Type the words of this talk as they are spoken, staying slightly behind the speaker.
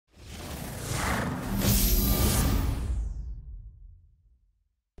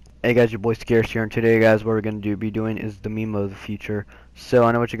Hey guys, your boy Scarce here, and today, guys, what we're gonna be doing is the meme of the future. So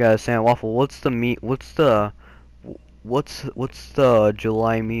I know what you guys are saying, Waffle. What's the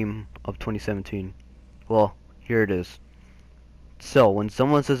July meme of 2017? Well, here it is. So when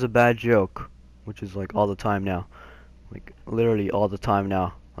someone says a bad joke, which is like all the time now, like literally all the time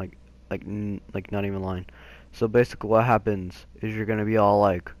now, like not even lying. So basically, what happens is you're gonna be all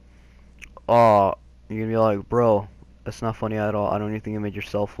like, "Oh," you're gonna be like, "Bro, that's not funny at all. I don't even think you made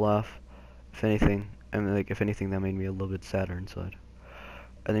yourself laugh." If anything, and like if anything, that made me a little bit sadder inside.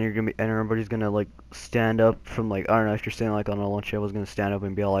 And then and everybody's gonna like stand up from like I don't know if you're saying like on a lunch, I was gonna stand up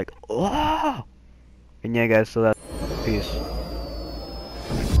and be all like, oh, and yeah, guys. So that peace.